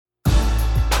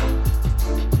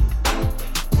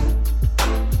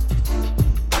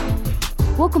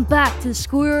Welcome back to the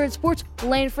Schoolyard Sports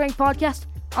Lane Frank podcast.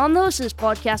 On the host of this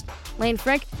podcast, Lane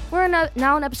Frank, we're now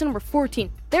on episode number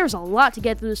 14. There's a lot to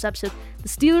get through this episode. The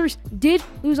Steelers did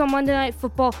lose on Monday Night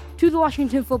Football to the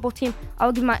Washington football team.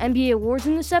 I'll give my NBA awards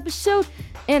in this episode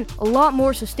and a lot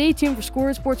more, so stay tuned for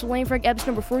Schoolyard Sports with Lane Frank episode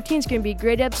number 14. It's going to be a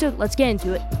great episode. Let's get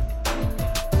into it.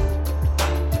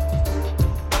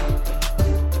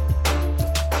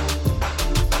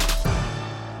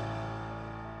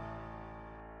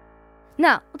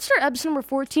 Now, let's start episode number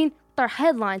 14 with our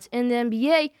headlines in the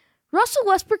NBA. Russell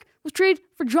Westbrook was traded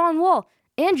for John Wall,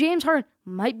 and James Harden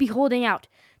might be holding out.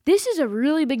 This is a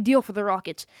really big deal for the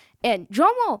Rockets. And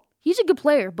John Wall, he's a good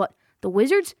player, but the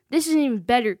Wizards, this is an even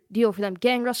better deal for them.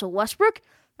 Getting Russell Westbrook,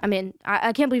 I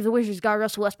can't believe the Wizards got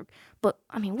Russell Westbrook. But,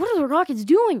 what are the Rockets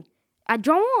doing? At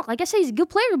John Wall, like I say, he's a good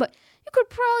player, but you could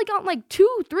probably got like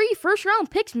 2, 3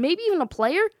 first-round picks, maybe even a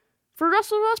player for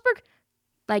Russell Westbrook.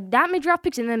 Like that many draft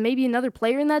picks and then maybe another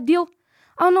player in that deal.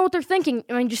 I don't know what they're thinking.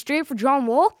 Just straight for John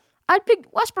Wall, I'd pick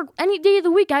Westbrook any day of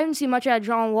the week. I haven't seen much out of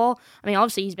John Wall.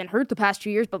 Obviously he's been hurt the past 2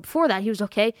 years, but before that he was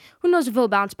okay. Who knows if he'll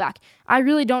bounce back? I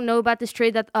really don't know about this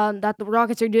trade that the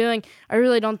Rockets are doing. I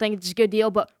really don't think it's a good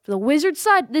deal, but for the Wizards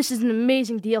side, this is an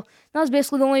amazing deal. That was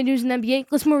basically the only news in the NBA.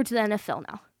 Let's move over to the NFL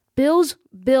now. Bills.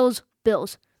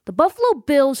 The Buffalo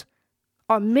Bills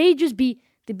may just be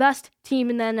the best team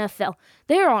in the NFL.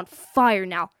 They are on fire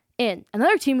now. And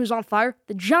another team who's on fire,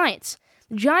 the Giants.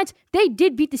 The Giants, they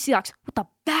did beat the Seahawks with a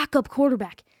backup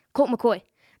quarterback, Colt McCoy.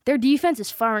 Their defense is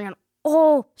firing on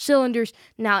all cylinders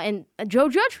now. And Joe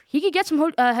Judge, he could get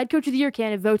some head coach of the year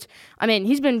candidate votes.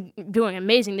 He's been doing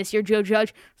amazing this year, Joe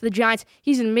Judge, for the Giants.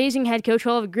 He's an amazing head coach.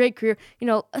 He'll have a great career.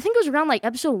 I think it was around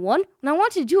episode 1, and I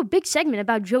wanted to do a big segment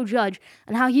about Joe Judge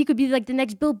and how he could be the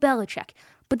next Bill Belichick.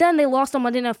 But then they lost on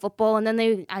Monday Night Football, and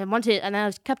then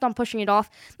I kept on pushing it off.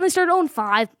 Then they started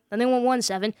 0-5, then they won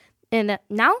 1-7, and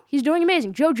now he's doing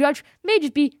amazing. Joe Judge may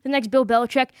just be the next Bill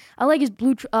Belichick. I like his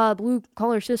blue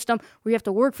collar system where you have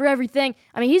to work for everything.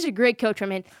 He's a great coach.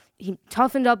 He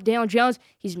toughened up Daniel Jones.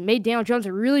 He's made Daniel Jones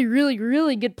a really, really,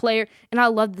 really good player, and I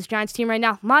love this Giants team right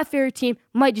now. My favorite team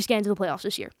might just get into the playoffs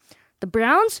this year. The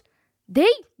Browns, they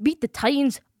beat the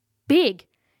Titans big.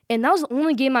 And that was the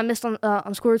only game I missed on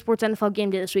Schoolyard Sports NFL Game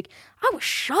Day this week. I was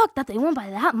shocked that they won by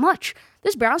that much.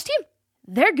 This Browns team,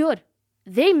 they're good.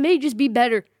 They may just be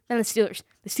better than the Steelers.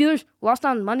 The Steelers lost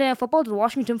on Monday Night Football to the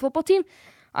Washington football team.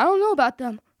 I don't know about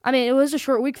them. It was a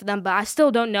short week for them, but I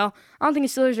still don't know. I don't think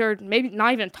the Steelers are maybe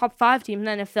not even a top 5 team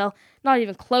in the NFL. Not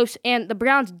even close. And the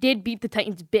Browns did beat the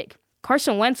Titans big.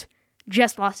 Carson Wentz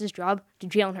just lost his job to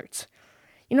Jalen Hurts.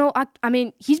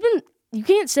 He's been... You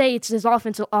can't say it's his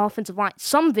offensive line.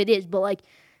 Some of it is, but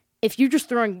if you're just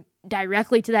throwing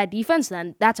directly to that defense,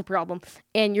 then that's a problem.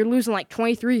 And you're losing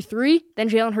 23-3, then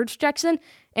Jalen Hurts checks in,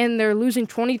 and they're losing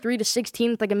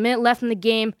 23-16 with a minute left in the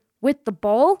game with the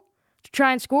ball to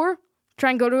try and score,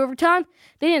 try and go to overtime.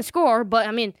 They didn't score, but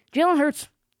Jalen Hurts,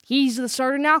 he's the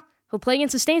starter now. He'll play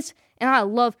against the Saints, and I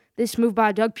love this move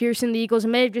by Doug Pearson. The Eagles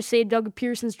may have just saved Doug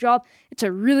Pearson's job. It's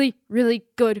a really, really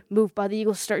good move by the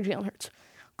Eagles to start Jalen Hurts.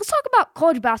 Let's talk about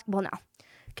college basketball now.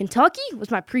 Kentucky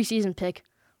was my preseason pick.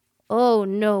 Oh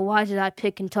no, why did I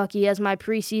pick Kentucky as my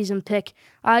preseason pick?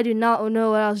 I do not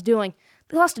know what I was doing.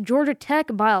 They lost to Georgia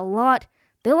Tech by a lot.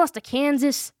 They lost to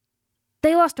Kansas.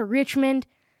 They lost to Richmond.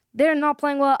 They're not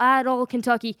playing well at all,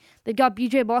 Kentucky. They've got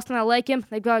B.J. Boston, I like him.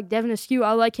 They've got Devin Askew,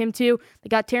 I like him too. They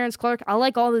got Terrence Clark, I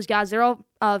like all those guys. They're all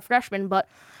freshmen, but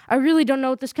I really don't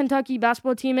know what this Kentucky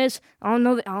basketball team is. I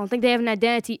don't think they have an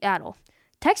identity at all.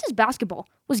 Texas basketball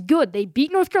was good. They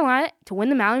beat North Carolina to win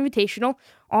the Mountain Invitational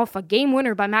off a game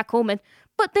winner by Matt Coleman,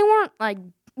 but they weren't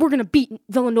we're going to beat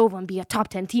Villanova and be a top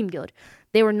 10 team good.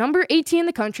 They were number 18 in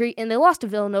the country, and they lost to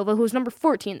Villanova, who was number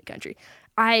 14 in the country.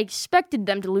 I expected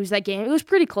them to lose that game. It was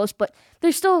pretty close, but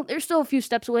they're still a few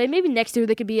steps away. Maybe next year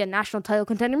they could be a national title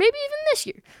contender, maybe even this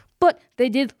year. But they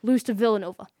did lose to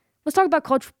Villanova. Let's talk about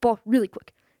college football really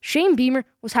quick. Shane Beamer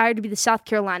was hired to be the South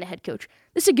Carolina head coach.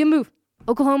 This is a good move.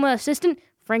 Oklahoma assistant,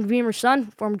 Frank Beamer's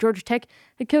son, former Georgia Tech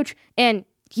head coach, and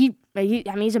he's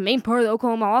a main part of the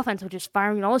Oklahoma offense, which is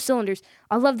firing on all cylinders.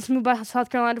 I love this move by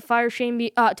South Carolina to hire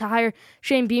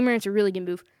Shane Beamer. It's a really good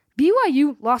move.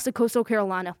 BYU lost to Coastal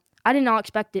Carolina. I did not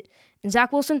expect it. And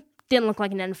Zach Wilson didn't look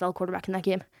like an NFL quarterback in that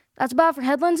game. That's about it for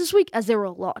headlines this week, as there were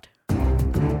a lot.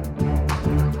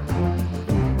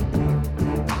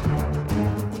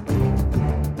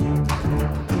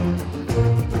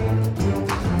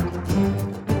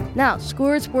 Now,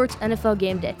 Schoolyard Sports NFL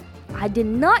Game Day. I did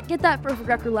not get that perfect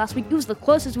record last week. It was the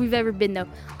closest we've ever been, though.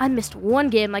 I missed one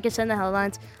game, like I said in the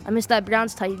headlines. I missed that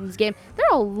Browns-Titans game. There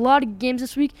are a lot of games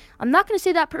this week. I'm not going to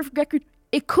say that perfect record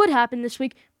it could happen this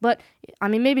week, but I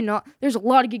mean, maybe not. There's a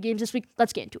lot of good games this week.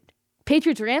 Let's get into it.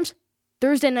 Patriots-Rams,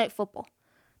 Thursday Night Football.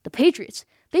 The Patriots,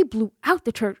 they blew out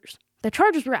the Chargers. The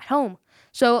Chargers were at home.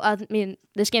 So, I mean,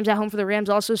 this game's at home for the Rams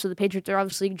also, so the Patriots are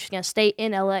obviously just going to stay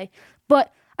in LA.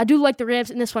 But I do like the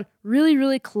Rams in this one. Really,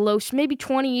 really close. Maybe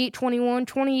 28-21,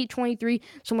 28-23,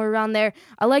 somewhere around there.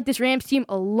 I like this Rams team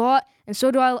a lot, and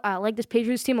so do I like this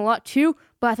Patriots team a lot too,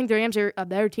 but I think the Rams are a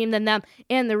better team than them,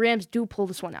 and the Rams do pull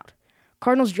this one out.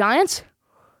 Cardinals-Giants?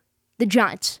 The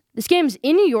Giants. This game's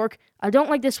in New York. I don't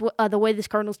like this the way this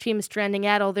Cardinals team is trending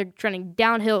at all. They're trending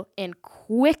downhill and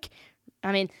quick.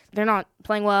 I mean, they're not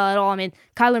playing well at all. I mean,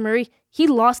 Kyler Murray, he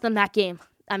lost them that game.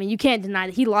 I mean, you can't deny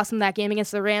that he lost them that game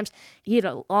against the Rams. He had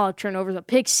a lot of turnovers, a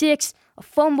pick six, a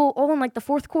fumble, all in like the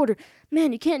fourth quarter.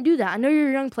 Man, you can't do that. I know you're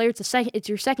a young player. It's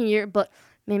your second year, but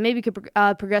I mean, maybe you could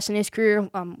progress in his career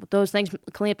with those things,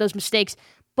 clean up those mistakes.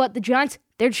 But the Giants,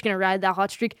 they're just going to ride that hot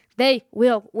streak. They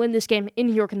will win this game in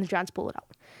New York, and the Giants pull it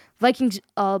out. Vikings,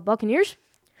 Buccaneers.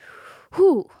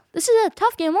 This is a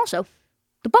tough game also.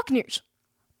 The Buccaneers,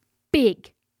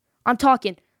 big. I'm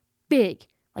talking big,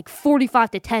 like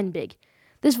 45-10 big.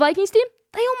 This Vikings team,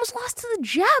 they almost lost to the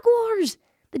Jaguars.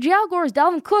 The Jaguars,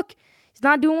 Dalvin Cook, he's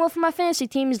not doing well for my fantasy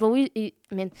team. He's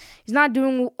not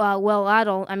doing well at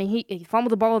all. I mean, he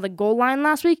fumbled the ball at the goal line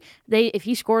last week. If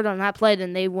he scored on that play,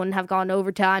 then they wouldn't have gone to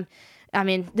overtime. I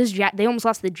mean, they almost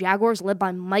lost to the Jaguars, led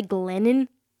by Mike Glennon.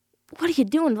 What are you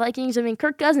doing, Vikings? I mean,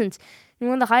 Kirk Cousins,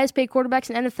 one of the highest paid quarterbacks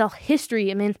in NFL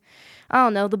history. I mean, I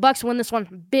don't know. The Bucs win this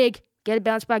one big. Get a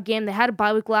bounce back game. They had a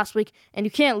bye week last week, and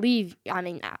you can't leave. I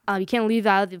mean, you can't leave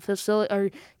out of the facility or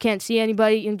can't see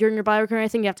anybody during your bye week or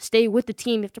anything. You have to stay with the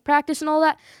team. You have to practice and all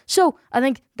that. So I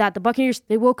think that the Buccaneers,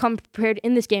 they will come prepared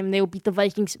in this game, and they will beat the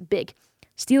Vikings big.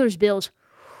 Steelers, Bills.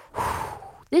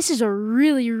 This is a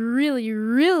really, really,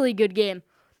 really good game.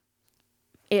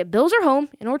 Bills are home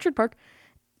in Orchard Park.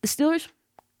 The Steelers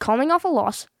coming off a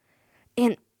loss.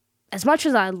 And as much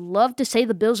as I love to say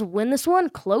the Bills will win this one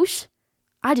close,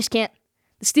 I just can't.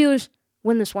 The Steelers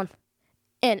win this one.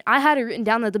 And I had it written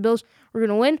down that the Bills were going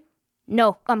to win.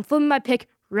 No, I'm flipping my pick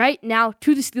right now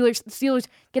to the Steelers. The Steelers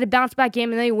get a bounce-back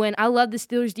game, and they win. I love the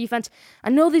Steelers' defense.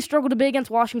 I know they struggled a bit against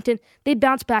Washington. They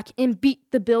bounce back and beat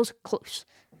the Bills close.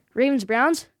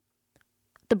 Ravens-Browns.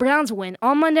 The Browns win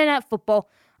on Monday Night Football.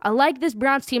 I like this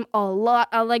Browns team a lot.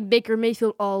 I like Baker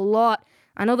Mayfield a lot.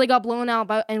 I know they got blown out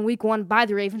in Week 1 by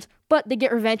the Ravens, but they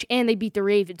get revenge, and they beat the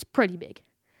Ravens pretty big.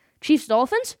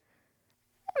 Chiefs-Dolphins?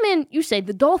 I mean, you say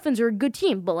the Dolphins are a good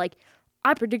team, but,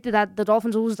 I predicted that the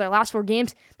Dolphins will lose their last 4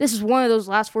 games. This is one of those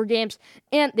last 4 games,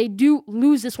 and they do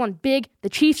lose this one big. The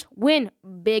Chiefs win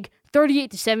big,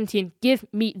 38-17. Give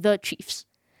me the Chiefs.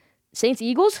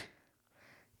 Saints-Eagles?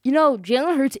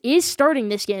 Jalen Hurts is starting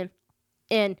this game,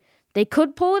 and they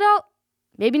could pull it out.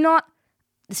 Maybe not.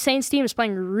 The Saints team is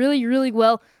playing really, really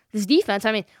well. This defense,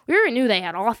 I mean, we already knew they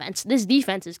had offense. This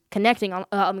defense is connecting,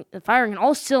 firing on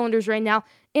all cylinders right now.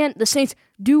 And the Saints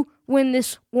do win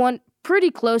this one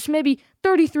pretty close, maybe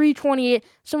 33-28,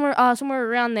 somewhere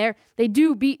around there. They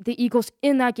do beat the Eagles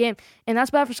in that game. And that's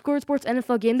about for Scored Sports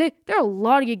NFL Game Day. There are a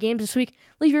lot of good games this week.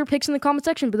 Leave your picks in the comment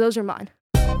section, but those are mine.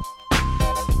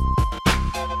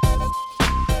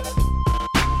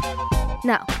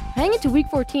 Now, heading into Week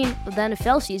 14 of the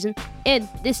NFL season, and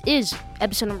this is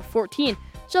episode number 14.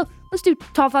 So let's do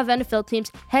top 5 NFL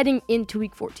teams heading into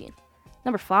Week 14.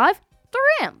 Number 5, the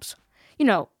Rams.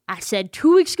 I said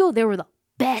 2 weeks ago they were the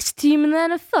best team in the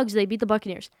NFL because they beat the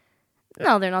Buccaneers.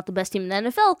 No, they're not the best team in the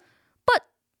NFL, but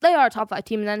they are a top 5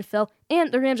 team in the NFL,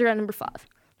 and the Rams are at number 5.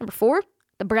 Number 4,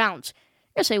 the Browns.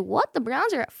 You're going to say, what? The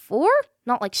Browns are at 4?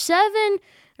 Not like 7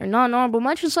 or non-honorable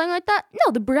mention, something like that?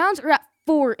 No, the Browns are at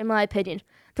 4, in my opinion.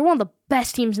 They're one of the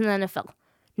best teams in the NFL.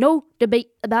 No debate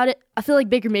about it. I feel like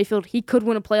Baker Mayfield, he could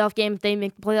win a playoff game if they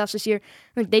make the playoffs this year.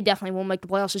 I think they definitely won't make the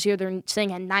playoffs this year. They're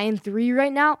staying at 9-3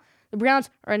 right now. The Browns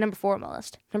are at number 4 on my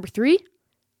list. Number 3,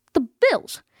 the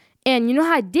Bills. And you know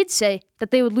how I did say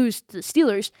that they would lose to the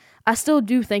Steelers? I still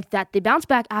do think that they bounce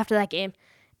back after that game,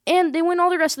 and they win all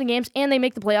the rest of the games, and they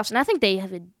make the playoffs. And I think they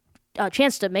have a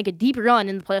chance to make a deep run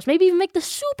in the playoffs, maybe even make the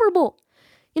Super Bowl.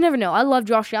 You never know. I love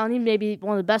Josh Allen. He may be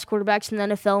one of the best quarterbacks in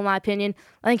the NFL, in my opinion.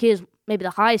 I think he has maybe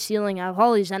the highest ceiling out of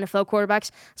all these NFL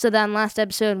quarterbacks. Said that in last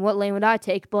episode, and what lane would I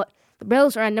take? But the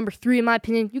Bills are at number 3, in my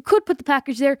opinion. You could put the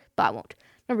Packers there, but I won't.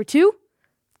 Number 2,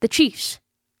 the Chiefs.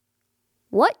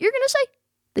 What? You're going to say?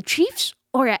 The Chiefs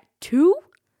are at 2?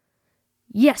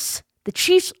 Yes, the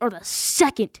Chiefs are the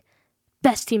second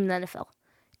best team in the NFL.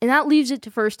 And that leaves it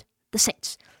to first, the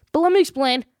Saints. But let me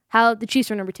explain how the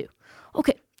Chiefs are number 2.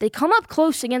 Okay, they come up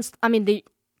close they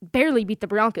barely beat the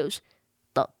Broncos.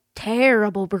 The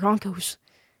terrible Broncos.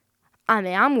 I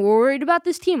mean, I'm worried about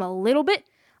this team a little bit.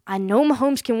 I know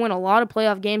Mahomes can win a lot of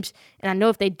playoff games, and I know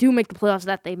if they do make the playoffs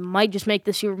that they might just make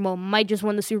the Super Bowl, might just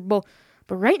win the Super Bowl.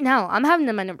 But right now, I'm having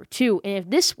them at number 2, and if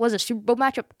this was a Super Bowl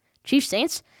matchup,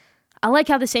 Chiefs-Saints, I like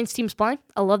how the Saints team's playing.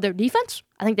 I love their defense.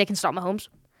 I think they can stop Mahomes.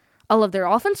 I love their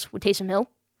offense with Taysom Hill,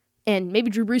 and maybe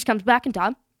Drew Brees comes back in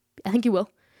time. I think he will.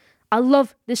 I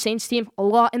love this Saints team a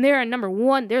lot, and they're at number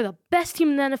 1. They're the best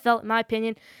team in the NFL, in my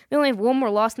opinion. They only have one more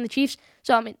loss than the Chiefs,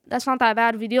 so I mean that's not that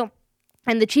bad of a deal.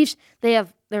 And the Chiefs, they're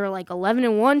like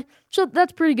 11-1, so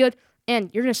that's pretty good. And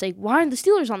you're gonna say, why aren't the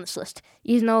Steelers on this list?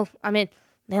 Even though, I mean,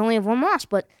 they only have one loss,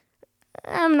 but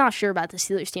I'm not sure about the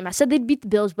Steelers team. I said they'd beat the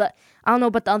Bills, but I don't know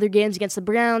about the other games against the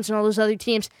Browns and all those other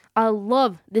teams. I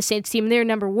love the Saints team. They're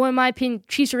number 1, in my opinion.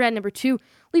 Chiefs are at number 2.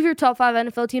 Leave your top 5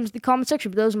 NFL teams in the comment section,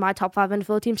 but those are my top 5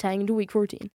 NFL teams heading into Week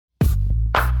 14.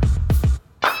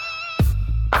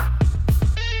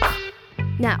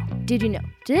 Now, did you know?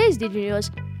 Today's Did You Know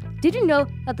is, did you know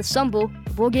that the Sun Bowl,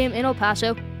 the bowl game in El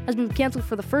Paso, has been canceled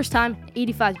for the first time in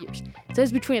 85 years? So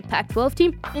it's between a Pac-12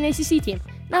 team and an ACC team.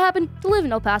 And I happen to live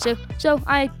in El Paso, so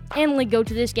I annually go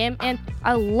to this game, and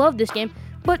I love this game.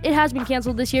 But it has been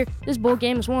canceled this year. This bowl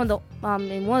game is one of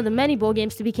the many bowl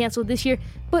games to be canceled this year.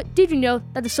 But did you know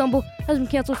that the Sun Bowl has been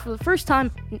canceled for the first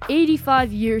time in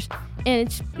 85 years? And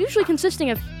it's usually consisting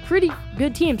of pretty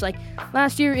good teams. Like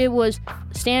last year, it was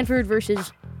Stanford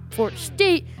versus Florida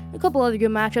State. A couple other good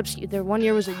matchups. There one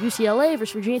year was a UCLA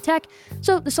versus Virginia Tech.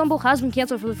 So the Sun Bowl has been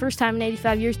canceled for the first time in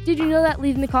 85 years. Did you know that?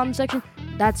 Leave in the comment section.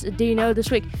 That's Did You Know this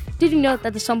week. Did you know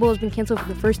that the Sun Bowl has been canceled for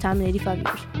the first time in 85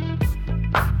 years?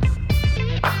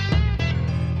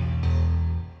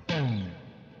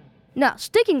 Now,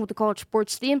 sticking with the college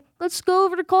sports theme, let's go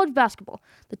over to college basketball.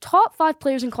 The top 5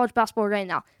 players in college basketball right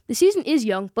now. The season is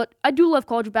young, but I do love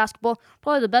college basketball.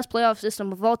 Probably the best playoff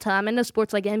system of all time. I know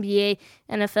sports like NBA,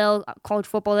 NFL, college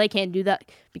football, they can't do that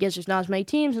because there's not as many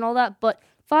teams and all that. But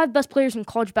 5 best players in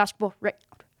college basketball right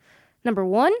now. Number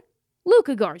 1,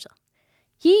 Luka Garza.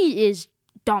 He is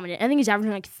dominant. I think he's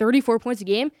averaging like 34 points a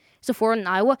game. He's a forward in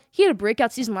Iowa. He had a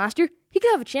breakout season last year. He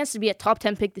could have a chance to be a top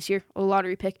 10 pick this year, or a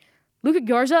lottery pick. Luka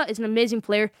Garza is an amazing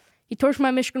player. He torched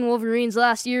my Michigan Wolverines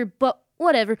last year, but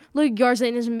whatever. Luka Garza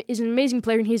is an amazing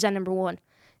player, and he's at number 1.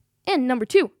 And number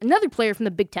 2, another player from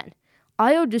the Big Ten,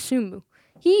 Ayo Dosunmu.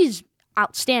 He's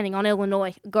outstanding on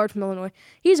Illinois, a guard from Illinois.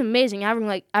 He's amazing,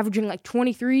 averaging like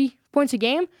 23 points a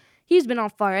game. He's been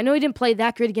on fire. I know he didn't play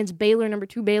that great against Baylor, number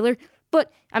 2 Baylor,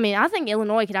 but, I mean, I think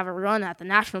Illinois could have a run at the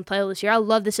national title this year. I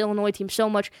love this Illinois team so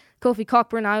much. Kofi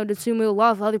Cockburn, Ayo Dosunmu, a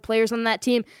lot of other players on that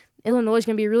team. Illinois is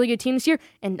going to be a really good team this year,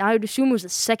 and Ayo Dosunmu is the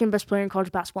second best player in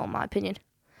college basketball, in my opinion.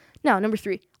 Now, number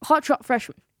 3, a hotshot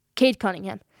freshman, Cade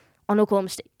Cunningham on Oklahoma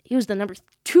State. He was the number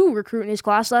 2 recruit in his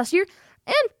class last year,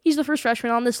 and he's the first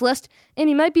freshman on this list, and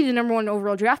he might be the number 1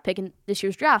 overall draft pick in this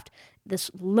year's draft. This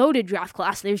loaded draft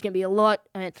class, there's going to be a lot,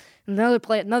 and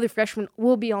another freshman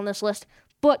will be on this list,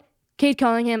 but Cade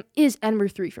Cunningham is at number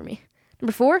 3 for me.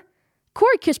 Number 4,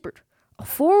 Corey Kispert, a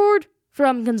forward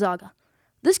from Gonzaga.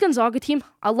 This Gonzaga team,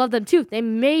 I love them too. They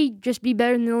may just be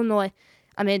better than Illinois.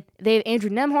 I mean, they have Andrew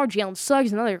Nembhard, Jalen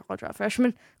Suggs, another college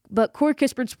freshman. But Corey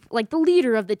Kispert's like the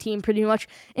leader of the team pretty much.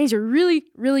 And he's a really,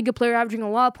 really good player, averaging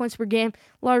a lot of points per game,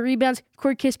 a lot of rebounds.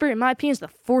 Corey Kispert, in my opinion, is the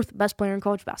 4th best player in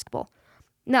college basketball.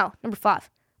 Now, number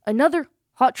 5, another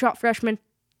hotshot freshman,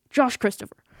 Josh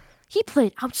Christopher. He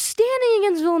played outstanding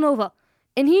against Villanova.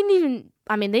 And he didn't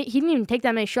even take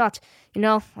that many shots. He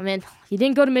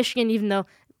didn't go to Michigan, even though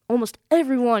almost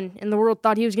everyone in the world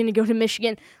thought he was going to go to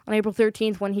Michigan on April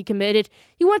 13th when he committed.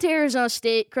 He went to Arizona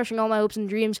State, crushing all my hopes and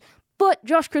dreams. But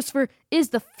Josh Christopher is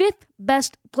the 5th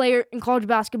best player in college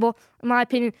basketball, in my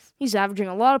opinion. He's averaging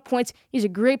a lot of points. He's a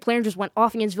great player and just went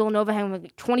off against Villanova, having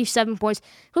like 27 points.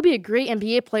 He'll be a great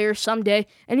NBA player someday,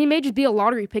 and he may just be a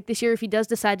lottery pick this year if he does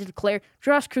decide to declare.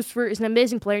 Josh Christopher is an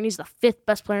amazing player, and he's the 5th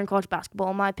best player in college basketball,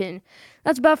 in my opinion.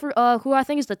 That's about for who I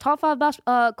think is the top 5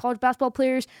 college basketball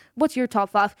players. What's your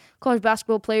top 5 college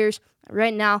basketball players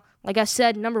right now? Like I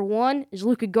said, number 1 is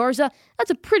Luka Garza. That's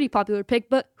a pretty popular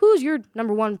pick, but who's your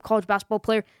number 1 college basketball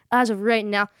player as of right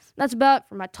now? That's about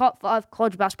for my top 5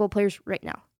 college basketball players right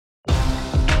now.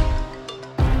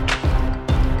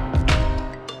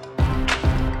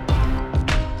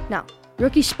 Now,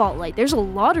 rookie spotlight. There's a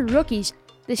lot of rookies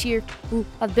this year who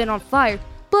have been on fire,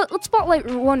 but let's spotlight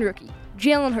one rookie,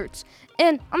 Jalen Hurts.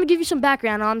 And I'm going to give you some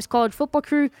background on his college football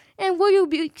career and what you'll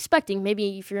be expecting.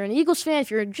 Maybe if you're an Eagles fan,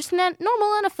 if you're just a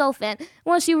normal NFL fan,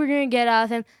 want to see what we're going to get out of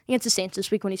him against the Saints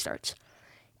this week when he starts.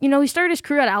 He started his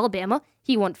career at Alabama.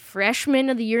 He won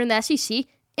Freshman of the Year in the SEC,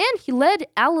 and he led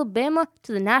Alabama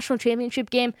to the national championship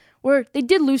game where they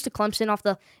did lose to Clemson off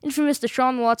the infamous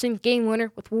Deshaun Watson game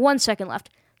winner with 1 second left.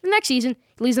 The next season,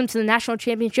 he leads them to the national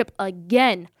championship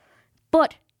again.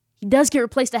 But he does get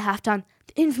replaced at halftime.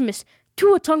 The infamous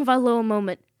Tua Tagovailoa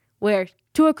moment where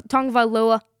Tua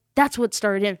Tagovailoa, that's what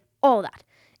started in all that.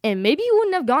 And maybe he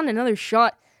wouldn't have gotten another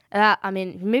shot.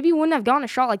 Maybe he wouldn't have gotten a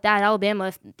shot like that at Alabama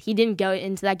if he didn't go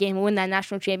into that game and win that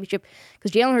national championship.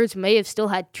 Because Jalen Hurts may have still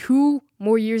had 2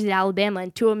 more years at Alabama,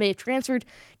 and Tua may have transferred.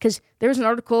 Because there was an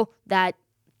article that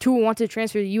Tua wanted to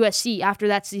transfer to USC after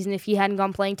that season if he hadn't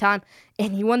gone playing time.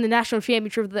 And he won the national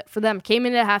championship for them, came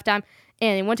in at halftime,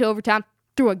 and they went to overtime,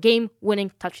 threw a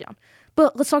game-winning touchdown.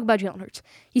 But let's talk about Jalen Hurts.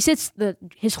 He sits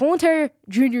his whole entire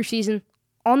junior season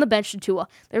on the bench to Tua.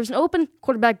 There was an open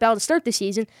quarterback battle to start the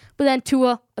season, but then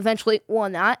Tua eventually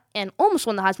won that and almost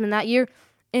won the Heisman that year.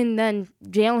 And then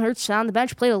Jalen Hurts sat on the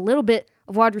bench, played a little bit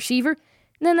of wide receiver.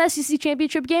 And then the SEC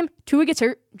championship game, Tua gets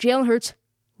hurt. Jalen Hurts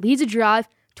leads a drive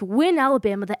to win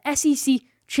Alabama the SEC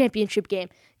championship game,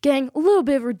 getting a little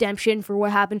bit of redemption for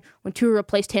what happened when Tua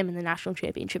replaced him in the national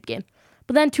championship game.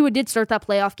 But then Tua did start that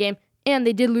playoff game, and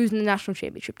they did lose in the national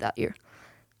championship that year.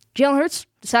 Jalen Hurts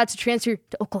decides to transfer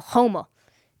to Oklahoma,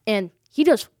 and he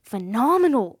does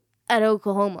phenomenal at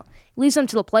Oklahoma. He leads them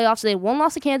to the playoffs. They had 1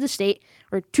 loss to Kansas State,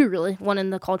 or 2 really, 1 in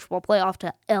the college football playoff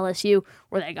to LSU,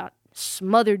 where they got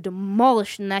smothered,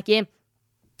 demolished in that game.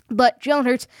 But Jalen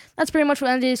Hurts, that's pretty much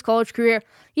what ended his college career.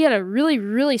 He had a really,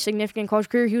 really significant college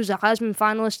career. He was a Heisman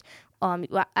finalist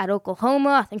at Oklahoma.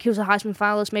 I think he was a Heisman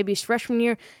finalist maybe his freshman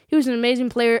year. He was an amazing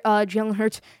player, Jalen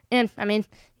Hurts. And,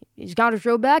 he's got his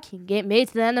road back. He made it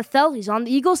to the NFL. He's on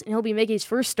the Eagles, and he'll be making his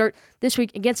first start this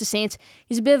week against the Saints.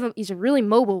 He's a really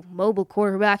mobile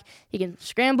quarterback. He can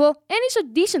scramble, and he's a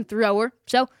decent thrower.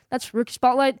 So that's Rookie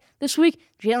Spotlight this week.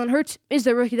 Jalen Hurts is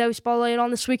the rookie that we spotlighted on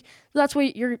this week. So that's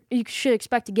what you should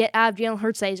expect to get out of Jalen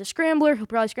Hurts. That he's a scrambler. He'll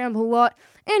probably scramble a lot,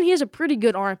 and he has a pretty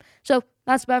good arm. So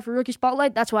that's about for Rookie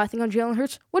Spotlight. That's what I think on Jalen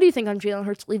Hurts. What do you think on Jalen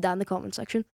Hurts? Leave that in the comment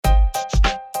section.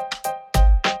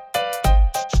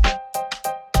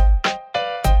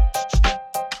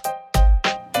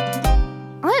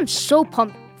 I'm so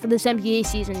pumped for this NBA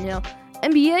season,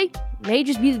 NBA may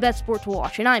just be the best sport to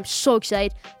watch, and I'm so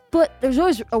excited. But there's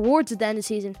always awards at the end of the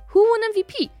season. Who won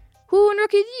MVP? Who won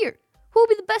Rookie of the Year? Who will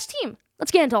be the best team?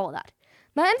 Let's get into all of that.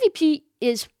 My MVP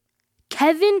is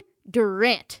Kevin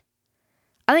Durant.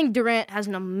 I think Durant has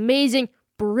an amazing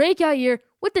breakout year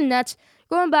with the Nets,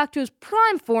 going back to his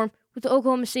prime form with the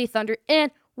Oklahoma City Thunder, and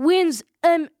wins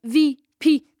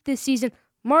MVP this season.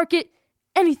 Mark it,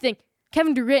 anything.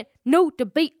 Kevin Durant, no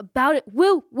debate about it,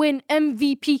 will win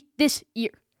MVP this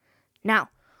year. Now,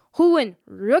 who win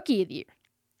Rookie of the Year?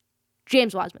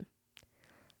 James Wiseman.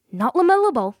 Not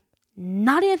LaMelo Ball,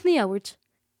 not Anthony Edwards,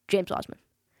 James Wiseman.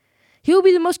 He will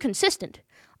be the most consistent.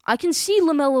 I can see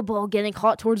LaMelo Ball getting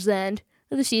hot towards the end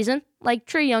of the season, like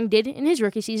Trae Young did in his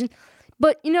rookie season.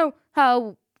 But you know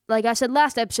how, like I said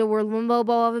last episode, where LaMelo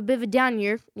Ball have a bit of a down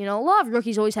year. A lot of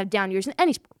rookies always have down years in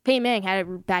any sport. Peyton Manning had a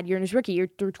bad year in his rookie year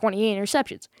through 28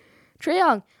 interceptions. Trae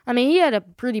Young, he had a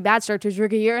pretty bad start to his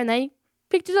rookie year, and they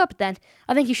picked it up at the end.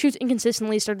 I think he shoots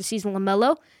inconsistently to start the season,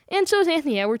 LaMelo, and so is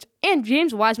Anthony Edwards, and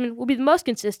James Wiseman will be the most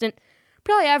consistent,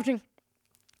 probably averaging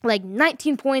like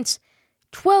 19 points,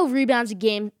 12 rebounds a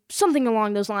game, something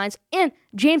along those lines, and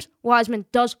James Wiseman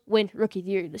does win Rookie of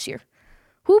the Year this year.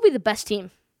 Who will be the best team?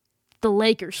 The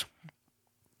Lakers.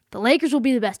 The Lakers will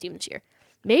be the best team this year.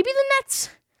 Maybe the Nets,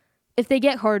 if they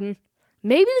get Harden.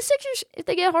 Maybe the Sixers, if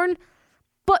they get Harden.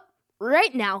 But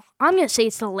right now, I'm going to say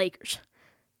it's the Lakers.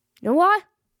 You know why?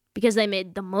 Because they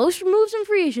made the most moves in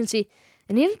free agency,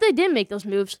 and even if they didn't make those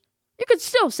moves, you could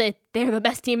still say they're the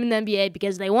best team in the NBA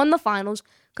because they won the finals,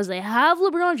 because they have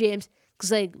LeBron James, because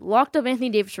they locked up Anthony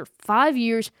Davis for 5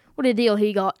 years. What a deal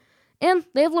he got. And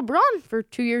they have LeBron for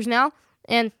 2 years now,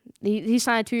 and he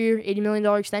signed a 2-year, $80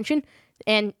 million extension.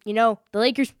 And, the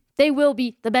Lakers, they will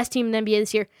be the best team in the NBA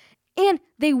this year. And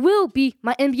they will be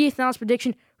my NBA Finals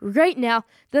prediction right now.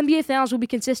 The NBA Finals will be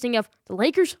consisting of the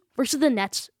Lakers versus the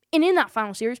Nets. And in that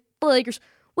final series, the Lakers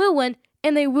will win,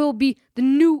 and they will be the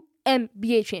new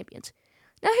NBA champions.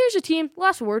 Now here's a team,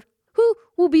 last word, who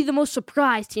will be the most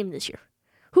surprised team this year?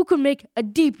 Who could make a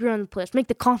deep run in the playoffs, make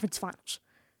the conference finals?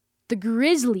 The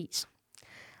Grizzlies.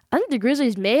 I think the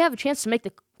Grizzlies may have a chance to make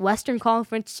the Western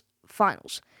Conference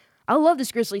Finals. I love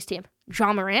this Grizzlies team.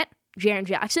 Ja Morant, Jaren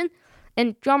Jackson,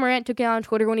 and Ja Morant took it on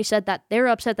Twitter when he said that they're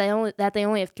upset that they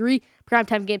only have 3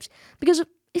 primetime games. Because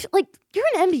if you're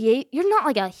an NBA, you're not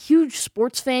like a huge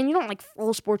sports fan. You don't like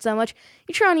follow sports that much.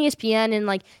 You try on ESPN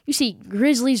and you see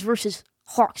Grizzlies versus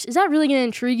Hawks. Is that really going to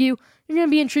intrigue you? You're going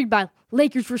to be intrigued by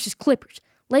Lakers versus Clippers,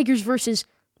 Lakers versus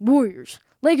Warriors,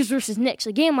 Lakers versus Knicks,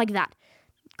 a game like that.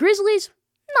 Grizzlies,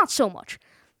 not so much.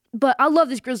 But I love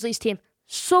this Grizzlies team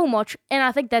so much, and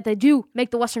I think that they do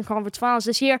make the Western Conference Finals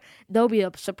this year. They'll be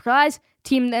a surprise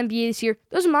team in the NBA this year.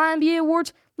 Those are my NBA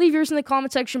awards. Leave yours in the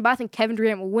comment section, but I think Kevin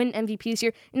Durant will win MVP this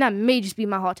year, and that may just be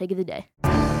my hot take of the day.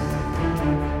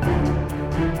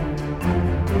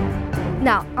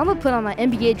 Now, I'm going to put on my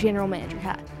NBA general manager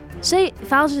hat. Say,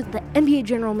 if I was the NBA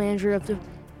general manager of the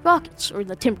Rockets or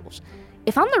the Timberwolves,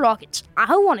 if I'm the Rockets,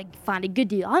 I want to find a good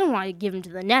deal. I don't want to give him to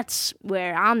the Nets,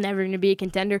 where I'm never going to be a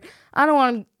contender. I don't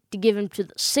want to give him to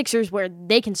the Sixers, where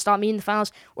they can stop me in the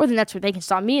finals, or the Nets, where they can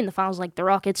stop me in the finals like the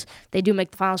Rockets. They do make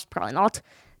the finals, probably not.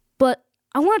 But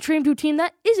I want to trade him to a team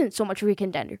that isn't so much of a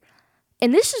contender.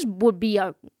 And would be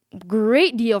a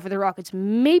great deal for the Rockets.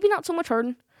 Maybe not so much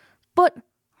Harden, but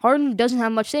Harden doesn't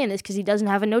have much say in this because he doesn't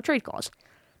have a no-trade clause.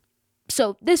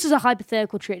 So this is a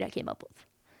hypothetical trade I came up with.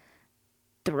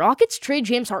 The Rockets trade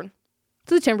James Harden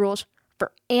to the Timberwolves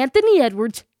for Anthony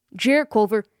Edwards, Jarrett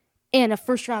Culver, and a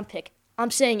first-round pick. I'm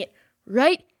saying it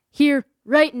right here,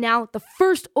 right now. The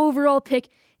first overall pick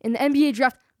in the NBA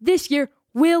draft this year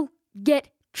will get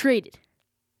traded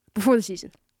before the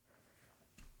season.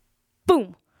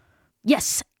 Boom.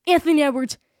 Yes, Anthony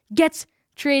Edwards gets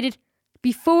traded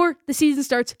before the season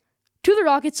starts to the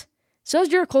Rockets. So is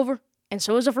Jarrett Culver, and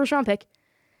so is a first-round pick.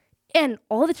 And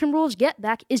all the Timberwolves get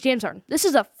back is James Harden. This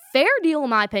is a fair deal, in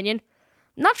my opinion.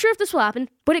 Not sure if this will happen,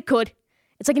 but it could.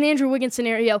 It's like an Andrew Wiggins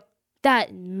scenario.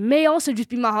 That may also just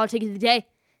be my hot take of the day.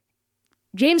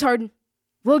 James Harden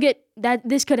will get that.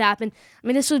 This could happen. I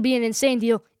mean, this would be an insane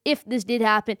deal if this did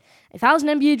happen. If I was an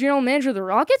NBA general manager of the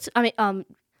Rockets, I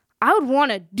would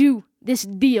want to do this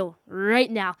deal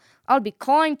right now. I would be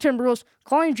calling Timberwolves,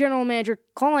 calling general manager,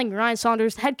 calling Ryan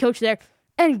Saunders, the head coach there,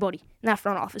 anybody in that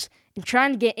front office, and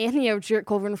trying to get Anthony Edwards, Jarrett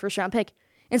Culver in the first-round pick.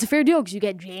 And it's a fair deal because you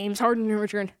get James Harden in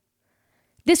return.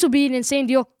 This would be an insane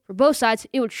deal for both sides.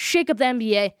 It would shake up the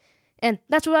NBA, and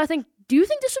that's what I think. Do you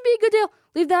think this would be a good deal?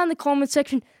 Leave that in the comment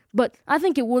section, but I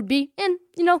think it would be, and,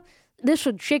 this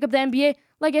would shake up the NBA,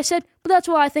 like I said, but that's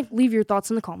what I think. Leave your thoughts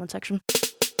in the comment section.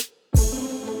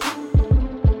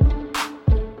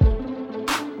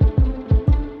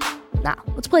 Now,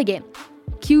 let's play a game.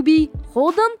 QB,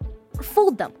 hold them or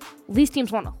fold them? These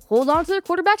teams want to hold on to their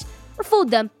quarterbacks or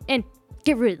fold them and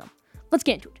get rid of them. Let's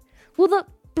get into it. Will the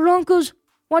Broncos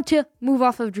want to move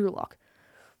off of Drew Lock?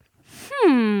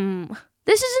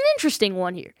 This is an interesting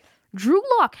one here. Drew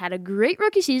Lock had a great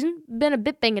rookie season, been a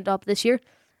bit banged up this year.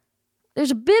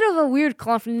 There's a bit of a weird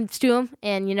confidence to him,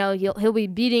 and he'll be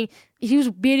beating. He was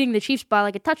beating the Chiefs by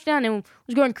like a touchdown and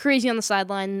was going crazy on the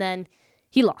sideline, and then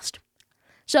he lost.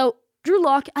 So Drew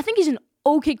Lock, I think he's an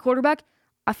okay quarterback.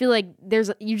 I feel like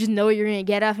you just know what you're going to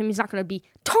get out of him. He's not going to be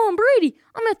Tom Brady.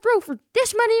 I'm going to throw for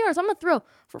this many yards. I'm going to throw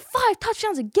for 5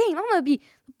 touchdowns a game. I'm going to be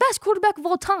the best quarterback of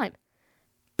all time.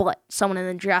 But someone in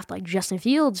the draft like Justin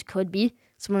Fields could be.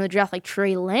 Someone in the draft like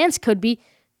Trey Lance could be.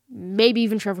 Maybe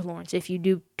even Trevor Lawrence if you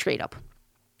do trade up.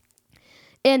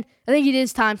 And I think it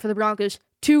is time for the Broncos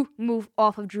to move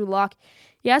off of Drew Lock.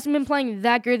 He hasn't been playing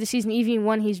that great this season, even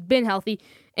when he's been healthy.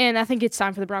 And I think it's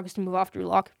time for the Broncos to move off Drew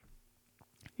Lock.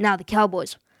 Now, the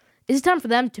Cowboys. Is it time for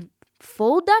them to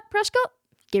fold Dak Prescott,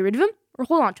 get rid of him, or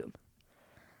hold on to him?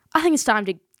 I think it's time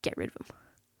to get rid of him.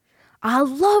 I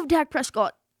love Dak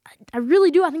Prescott. I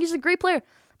really do. I think he's a great player.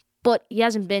 But he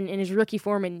hasn't been in his rookie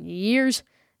form in years.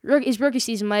 His rookie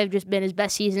season might have just been his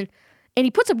best season. And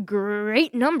he puts up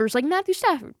great numbers, like Matthew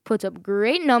Stafford puts up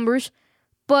great numbers,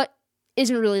 but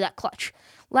isn't really that clutch.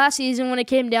 Last season, when it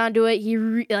came down to it,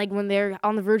 when they're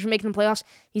on the verge of making the playoffs,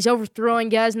 he's overthrowing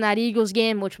guys in that Eagles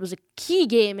game, which was a key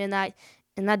game in that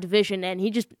division. And he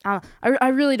just, I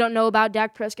really don't know about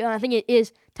Dak Prescott. I think it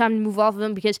is time to move off of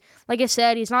him because, like I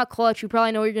said, he's not clutch. You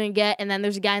probably know what you're going to get. And then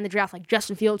there's a guy in the draft like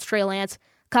Justin Fields, Trey Lance,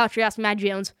 Kyle Trask, Matt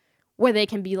Jones, where they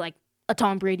can be like a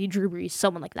Tom Brady, Drew Brees,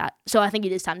 someone like that. So I think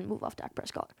it is time to move off Dak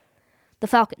Prescott. The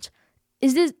Falcons.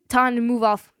 Is this time to move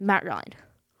off Matt Ryan?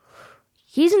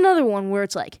 He's another one where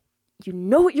it's like, you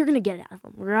know what you're going to get out of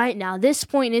him right now. This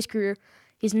point in his career,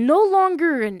 he's no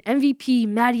longer an MVP,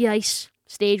 Matty Ice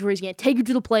stage where he's going to take you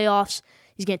to the playoffs.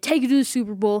 He's going to take you to the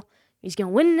Super Bowl. He's going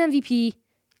to win an MVP.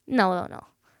 No.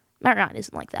 Matt Ryan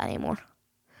isn't like that anymore.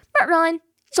 Matt Ryan,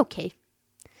 he's okay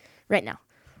right now.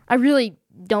 I really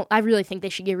think they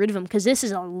should get rid of him because this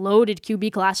is a loaded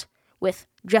QB class with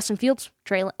Justin Fields,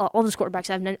 Trey, all the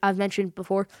quarterbacks I've mentioned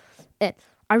before. And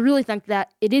I really think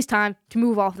that it is time to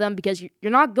move off them because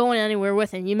you're not going anywhere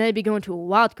with him. You may be going to a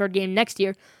wild card game next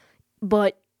year,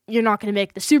 but you're not going to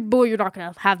make the Super Bowl. You're not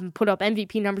going to have him put up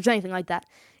MVP numbers, anything like that.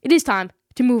 It is time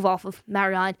to move off of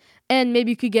Matt Ryan. And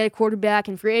maybe you could get a quarterback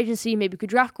in free agency. Maybe you could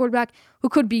draft a quarterback who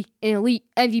could be an elite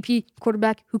MVP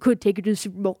quarterback who could take you to the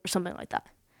Super Bowl or something like that.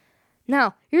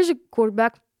 Now, here's a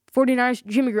quarterback, 49ers,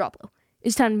 Jimmy Garoppolo.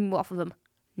 It's time to move off of him.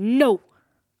 No.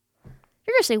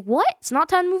 You're going to say, what? It's not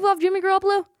time to move off Jimmy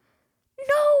Garoppolo?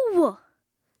 No.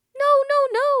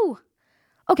 No.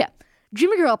 Okay.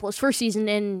 Jimmy Garoppolo's first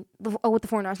season with the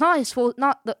 49ers,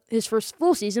 not his first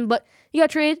full season, but he got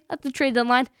traded at the trade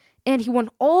deadline, and he won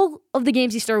all of the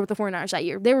games he started with the 49ers that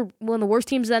year. They were one of the worst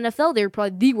teams in the NFL. They were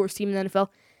probably the worst team in the NFL.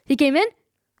 He came in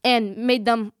and made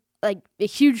them like a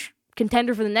huge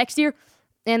contender for the next year,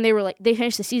 and they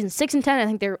finished the season 6-10. I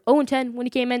think they were 0-10 when he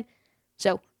came in.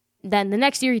 So then the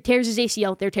next year he tears his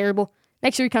ACL. They're terrible.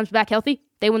 Next year he comes back healthy.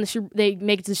 They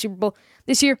make it to the Super Bowl.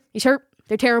 This year he's hurt.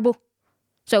 They're terrible.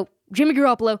 So Jimmy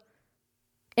Garoppolo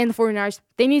and the 49ers,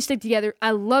 they need to stick together.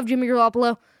 I love Jimmy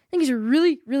Garoppolo. I think he's a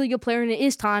really, really good player, and it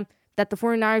is time that the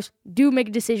 49ers do make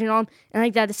a decision on him, and I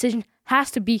think that decision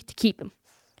has to be to keep him.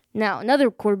 Now,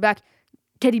 another quarterback,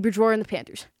 Teddy Bridgewater and the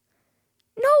Panthers.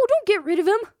 No, don't get rid of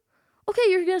him. Okay,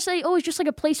 you're going to say, he's just like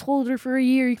a placeholder for a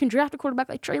year. You can draft a quarterback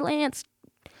like Trey Lance,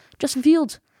 Justin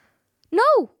Fields.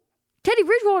 No, Teddy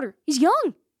Bridgewater, he's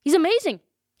young. He's amazing.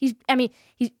 He's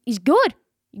good.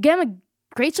 You get him a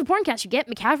great supporting cast. You get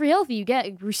McCaffrey healthy. You get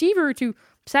a receiver or two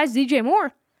besides DJ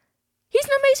Moore. He's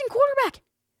an amazing quarterback.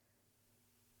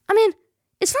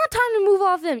 It's not time to move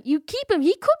off him. You keep him.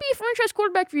 He could be a franchise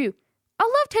quarterback for you. I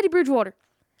love Teddy Bridgewater.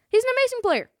 He's an amazing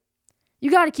player. You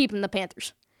got to keep him in the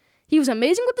Panthers. He was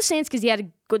amazing with the Saints because he had a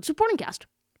good supporting cast.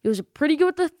 He was pretty good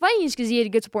with the Vikings because he had a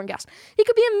good supporting cast. He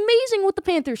could be amazing with the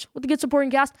Panthers with a good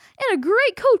supporting cast and a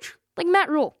great coach like Matt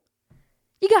Rule.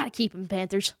 You got to keep him,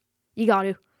 Panthers. You got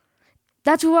to.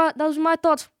 Those are my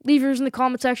thoughts. Leave yours in the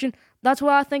comment section. That's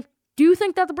what I think. Do you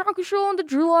think that the Broncos should hold on to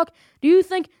Drew Lock? Do you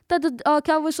think that the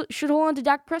Cowboys should hold on to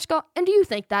Dak Prescott? And do you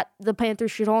think that the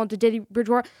Panthers should hold on to Teddy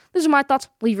Bridgewater? Those are my thoughts.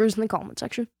 Leave yours in the comment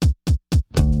section.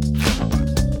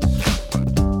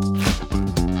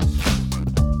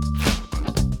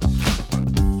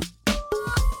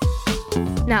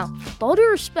 Now, with all due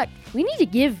respect, we need to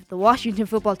give the Washington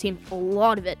football team a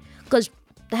lot of it, because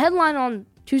the headline on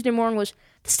Tuesday morning was,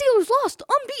 the Steelers lost.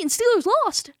 Unbeaten Steelers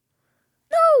lost.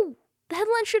 No! The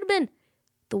headline should have been,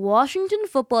 the Washington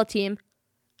football team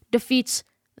defeats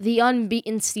the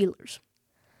unbeaten Steelers.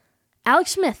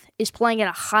 Alex Smith is playing at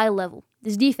a high level.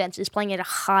 This defense is playing at a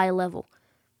high level.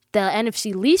 The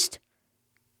NFC least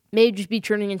may just be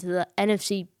turning into the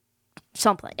NFC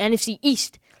something. NFC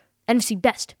East. NFC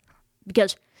best.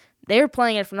 Because they're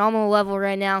playing at a phenomenal level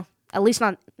right now. At least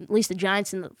the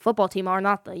Giants and the football team are,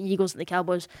 not the Eagles and the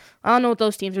Cowboys. I don't know what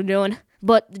those teams are doing.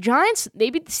 But the Giants, they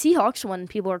beat the Seahawks when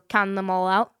people are counting them all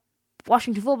out.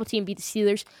 Washington football team beat the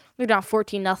Steelers. They're down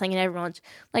 14-0, and everyone's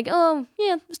like, the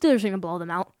Steelers are going to blow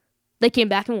them out. They came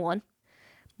back and won.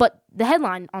 But the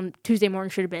headline on Tuesday morning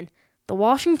should have been, the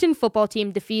Washington football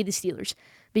team defeated the Steelers.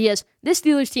 Because this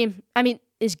Steelers team,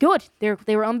 is good.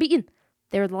 They were unbeaten.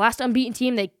 They were the last unbeaten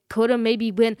team. They could have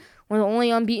maybe been one of the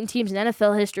only unbeaten teams in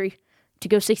NFL history to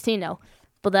go 16-0.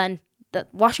 But then the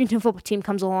Washington football team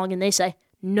comes along and they say,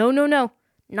 no, not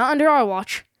under our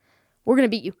watch. We're going to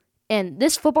beat you. And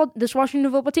this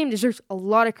Washington football team deserves a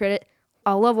lot of credit.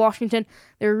 I love Washington.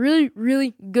 They're a really,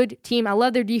 really good team. I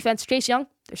love their defense. Chase Young,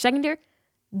 their secondary,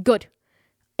 good.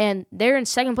 And they're in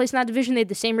second place in that division. They have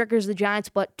the same record as the Giants,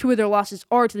 but 2 of their losses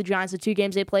are to the Giants, the 2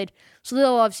 games they played. So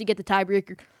they'll obviously get the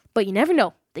tiebreaker. But you never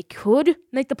know. They could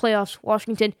make the playoffs,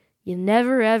 Washington. You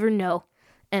never, ever know.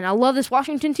 And I love this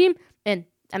Washington team. And,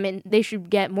 they should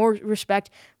get more respect.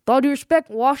 With all due respect,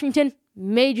 Washington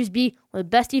may just be one of the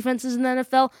best defenses in the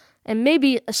NFL. And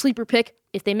maybe a sleeper pick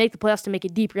if they make the playoffs to make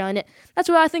it deeper on it. That's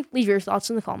what I think. Leave your thoughts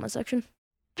in the comment section.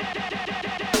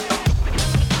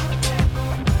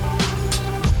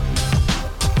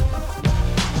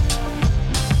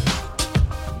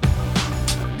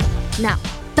 Now,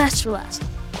 best for last.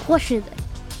 Question of the day.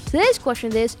 Today's question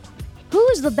of the day is, who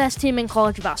is the best team in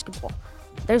college basketball?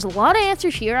 There's a lot of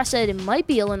answers here. I said it might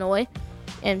be Illinois.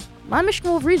 And my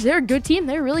Michigan Wolverines, they're a good team.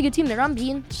 They're a really good team. They're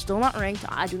unbeaten. Still not ranked.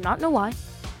 I do not know why.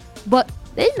 But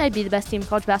they might be the best team in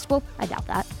college basketball. I doubt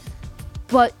that.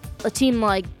 But a team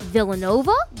like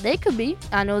Villanova, they could be.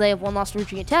 I know they have one loss to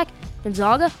Virginia Tech.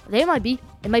 Gonzaga, they might be.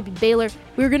 It might be Baylor.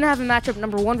 We were going to have a matchup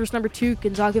number 1 versus number 2,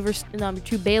 Gonzaga versus number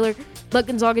 2 Baylor. But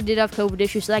Gonzaga did have COVID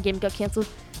issues, so that game got canceled.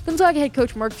 Gonzaga head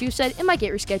coach Mark Few said it might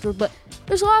get rescheduled, but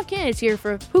there's a lot of candidates here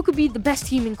for who could be the best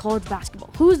team in college basketball.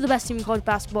 Who is the best team in college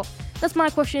basketball? That's my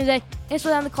question today. Answer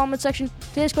that in the comment section.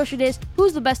 Today's question is,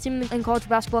 who's the best team in college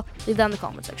basketball? Leave that in the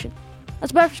comment section.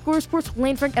 That's about it for Score Sports with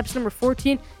Lane Frank, episode number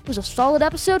 14. It was a solid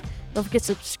episode. Don't forget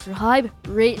to subscribe,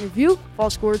 rate, and review. Follow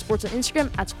Score Sports on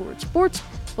Instagram at Score Sports.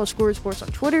 Follow Score Sports on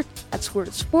Twitter at Score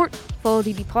Sport. Follow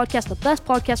DB Podcast, the best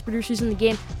podcast producers in the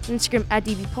game, on Instagram at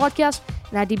DB Podcast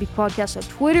and at DB Podcast on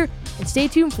Twitter. And stay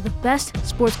tuned for the best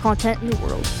sports content in the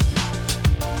world.